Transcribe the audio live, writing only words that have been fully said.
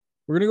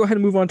We're going to go ahead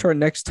and move on to our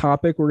next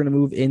topic. We're going to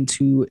move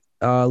into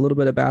a little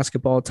bit of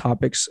basketball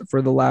topics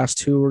for the last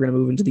two. We're going to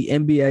move into the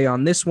NBA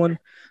on this one.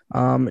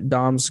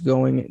 Dom's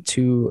going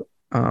to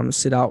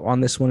sit out on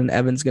this one, and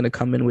Evan's going to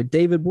come in with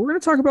David. But we're going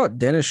to talk about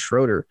Dennis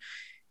Schroeder.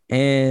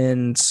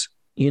 And,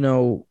 I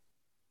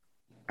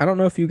don't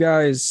know if you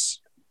guys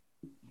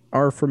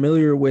are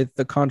familiar with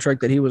the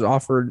contract that he was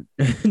offered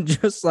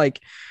just like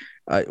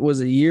it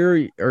was a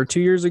year or 2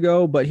 years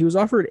ago, but he was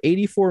offered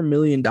 $84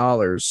 million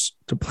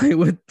to play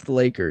with the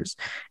Lakers,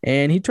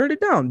 and he turned it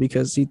down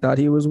because he thought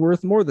he was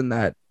worth more than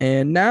that.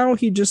 And now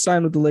he just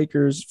signed with the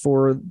Lakers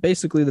for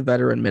basically the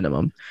veteran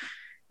minimum.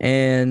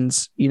 And,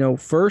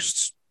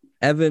 first,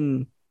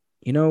 Evan,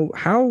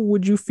 how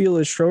would you feel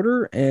as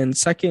Schroeder? And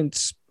second,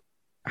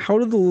 how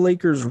do the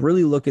Lakers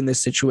really look in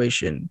this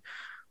situation?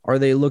 Are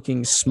they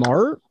looking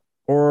smart,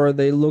 or are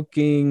they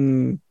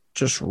looking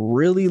just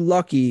really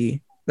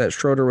lucky that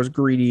Schroeder was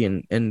greedy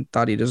and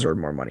thought he deserved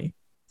more money?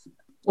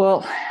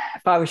 Well,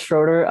 if I was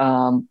Schroeder,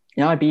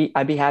 I'd be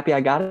happy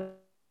I got a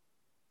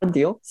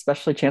deal,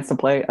 especially a chance to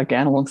play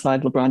again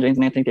alongside LeBron James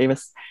and Anthony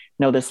Davis.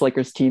 This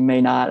Lakers team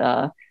may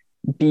not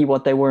be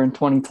what they were in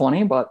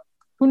 2020, but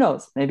who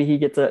knows? Maybe he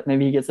gets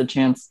a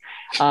chance.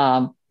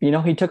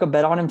 He took a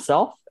bet on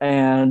himself,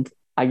 and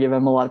I give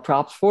him a lot of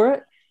props for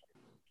it.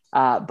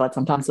 But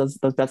sometimes those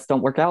bets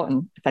don't work out.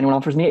 And if anyone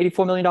offers me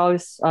 $84 million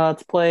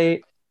to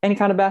play any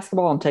kind of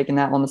basketball, I'm taking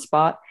that on the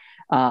spot.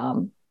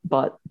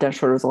 But Dennis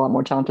Schroeder is a lot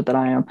more talented than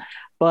I am.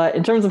 But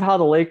in terms of how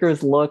the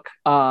Lakers look,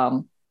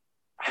 they're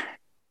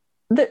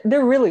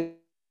really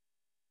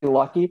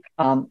lucky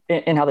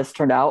in how this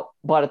turned out.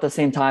 But at the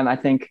same time, I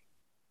think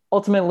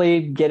ultimately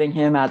getting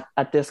him at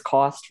this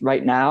cost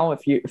right now,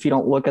 if you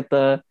don't look at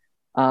the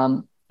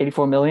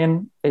 $84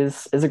 million,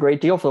 is a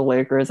great deal for the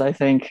Lakers. I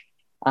think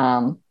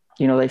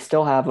they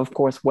still have, of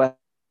course,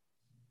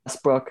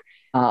 Westbrook,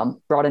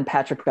 brought in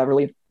Patrick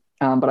Beverley.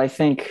 But I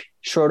think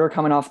Schroeder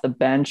coming off the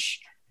bench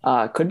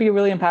could be a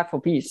really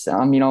impactful piece.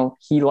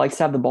 He likes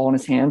to have the ball in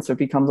his hands. So if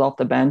he comes off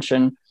the bench,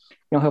 and,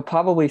 he'll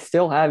probably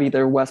still have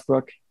either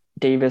Westbrook,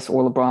 Davis,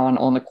 or LeBron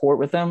on the court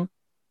with him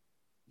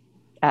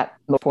at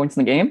low points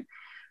in the game.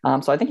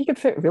 So I think he could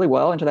fit really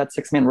well into that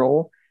six-man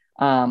role.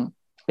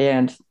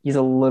 And he's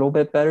a little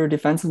bit better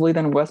defensively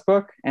than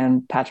Westbrook,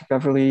 and Patrick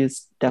Beverley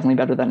is definitely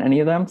better than any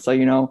of them. So,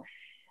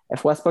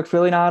 if Westbrook's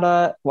really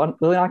not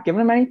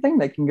giving him anything,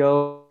 they can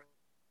go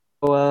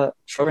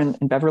Schroeder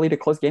and Beverley to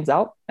close games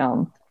out.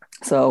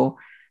 So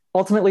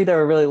ultimately, they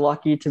were really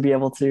lucky to be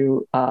able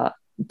to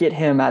get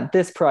him at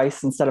this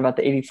price instead of at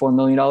the $84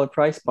 million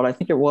price. But I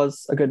think it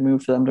was a good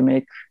move for them to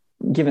make,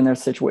 given their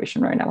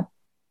situation right now.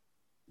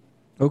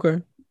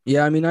 Okay.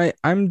 Yeah,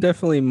 I'm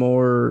definitely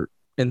more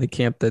in the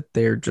camp that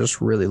they're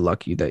just really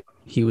lucky that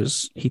he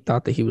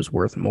thought that he was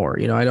worth more.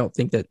 I don't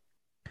think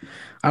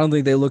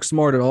they look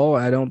smart at all.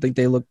 I don't think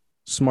they look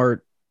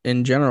smart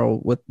in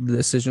general with the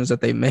decisions that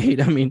they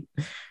made.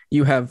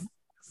 You have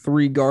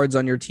three guards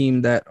on your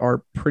team that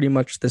are pretty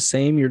much the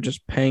same. You're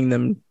just paying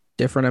them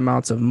different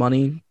amounts of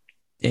money,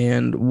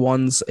 and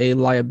one's a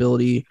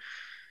liability,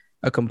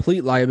 a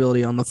complete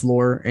liability on the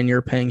floor, and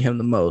you're paying him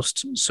the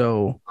most.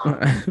 So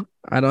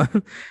I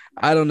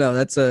don't know.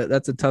 That's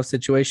a tough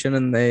situation,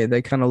 and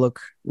they kind of look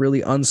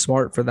really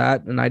unsmart for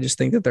that. And I just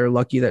think that they're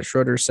lucky that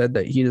Schroeder said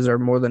that he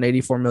deserved more than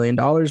 $84 million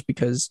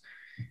because,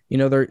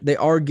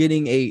 they're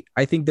getting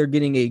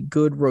a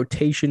good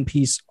rotation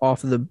piece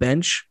off of the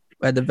bench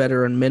at the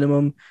veteran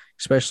minimum,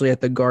 especially at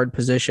the guard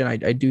position.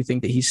 I do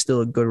think that he's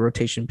still a good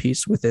rotation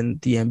piece within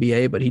the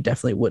NBA, but he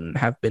definitely wouldn't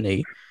have been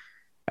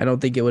I don't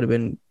think it would have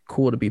been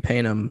cool to be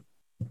paying him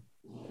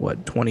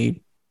 $21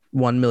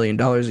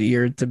 million a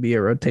year to be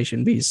a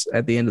rotation piece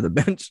at the end of the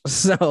bench.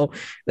 So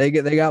they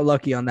got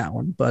lucky on that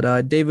one.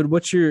 But David,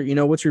 what's your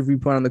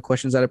viewpoint on the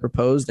questions that I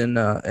proposed and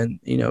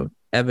Evan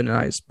and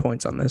I's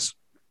points on this?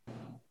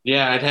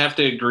 Yeah, I'd have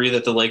to agree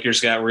that the Lakers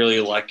got really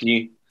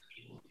lucky.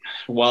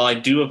 While I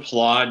do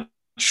applaud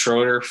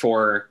Schroeder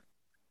for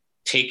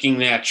taking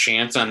that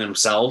chance on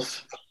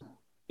himself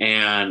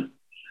and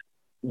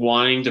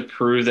wanting to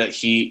prove that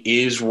he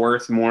is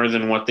worth more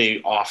than what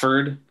they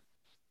offered,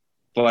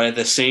 but at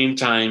the same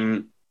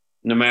time,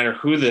 no matter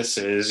who this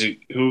is,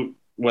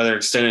 whether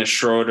it's Dennis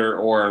Schroeder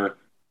or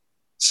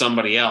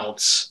somebody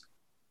else,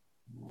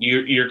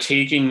 you're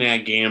taking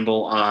that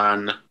gamble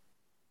on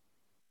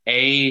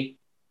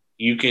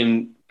you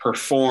can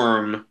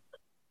perform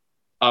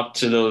up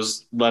to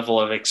those level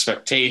of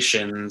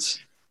expectations,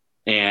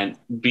 and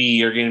B,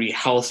 you're going to be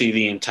healthy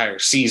the entire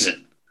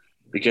season.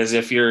 Because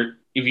if you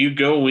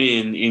go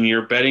in and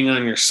you're betting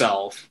on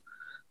yourself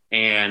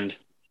and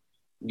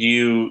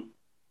you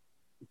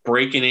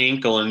break an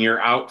ankle and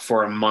you're out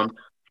for a month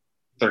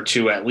or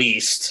two at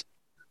least,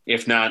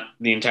 if not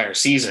the entire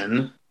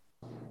season,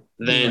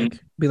 then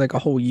be like a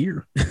whole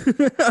year.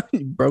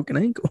 Broken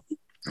ankle.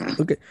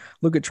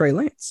 Look at Trey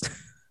Lance.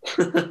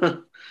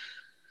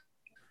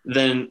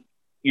 Then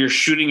you're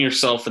shooting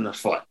yourself in the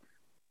foot.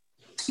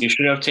 You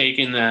should have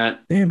taken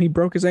that. Damn, he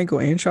broke his ankle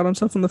and shot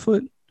himself in the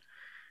foot.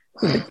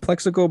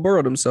 Plexico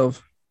burrowed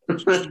himself.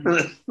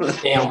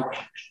 Damn.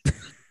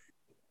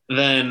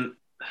 Then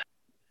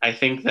I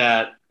think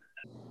that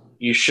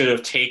you should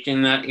have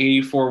taken that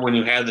 84 when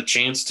you had the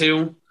chance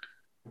to.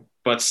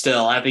 But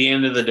still, at the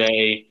end of the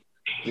day,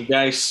 the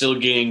guy's still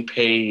getting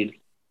paid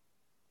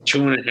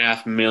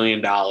 $2.5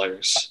 million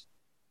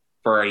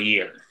for a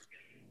year.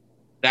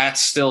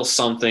 That's still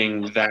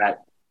something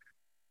that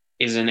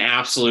is an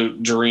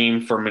absolute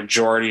dream for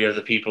majority of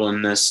the people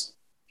in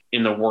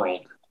the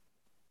world.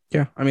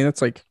 Yeah, I mean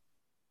that's like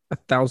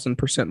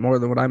 1,000% more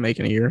than what I make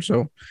in a year.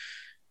 So,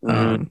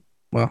 well,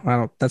 I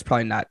don't. That's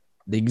probably not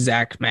the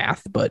exact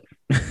math, but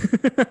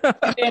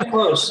Yeah,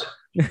 close.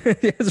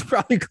 it's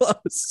probably close.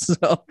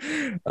 So,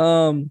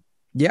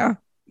 yeah,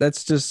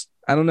 that's just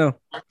I don't know.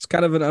 It's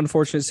kind of an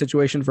unfortunate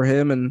situation for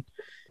him, and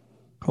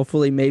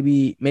hopefully,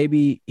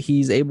 maybe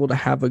he's able to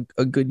have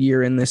a good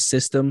year in this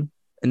system,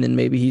 and then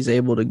maybe he's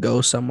able to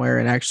go somewhere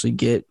and actually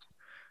get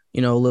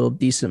a little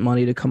decent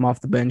money to come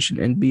off the bench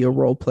and be a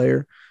role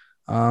player.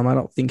 I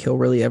don't think he'll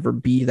really ever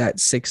be that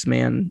sixth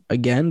man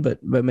again,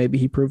 but maybe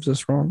he proves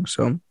us wrong.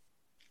 So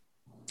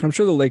I'm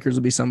sure the Lakers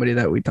will be somebody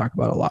that we talk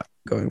about a lot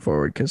going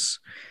forward because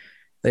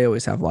they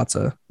always have lots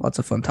of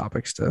fun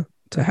topics to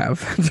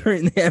have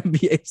during the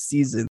NBA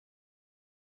season.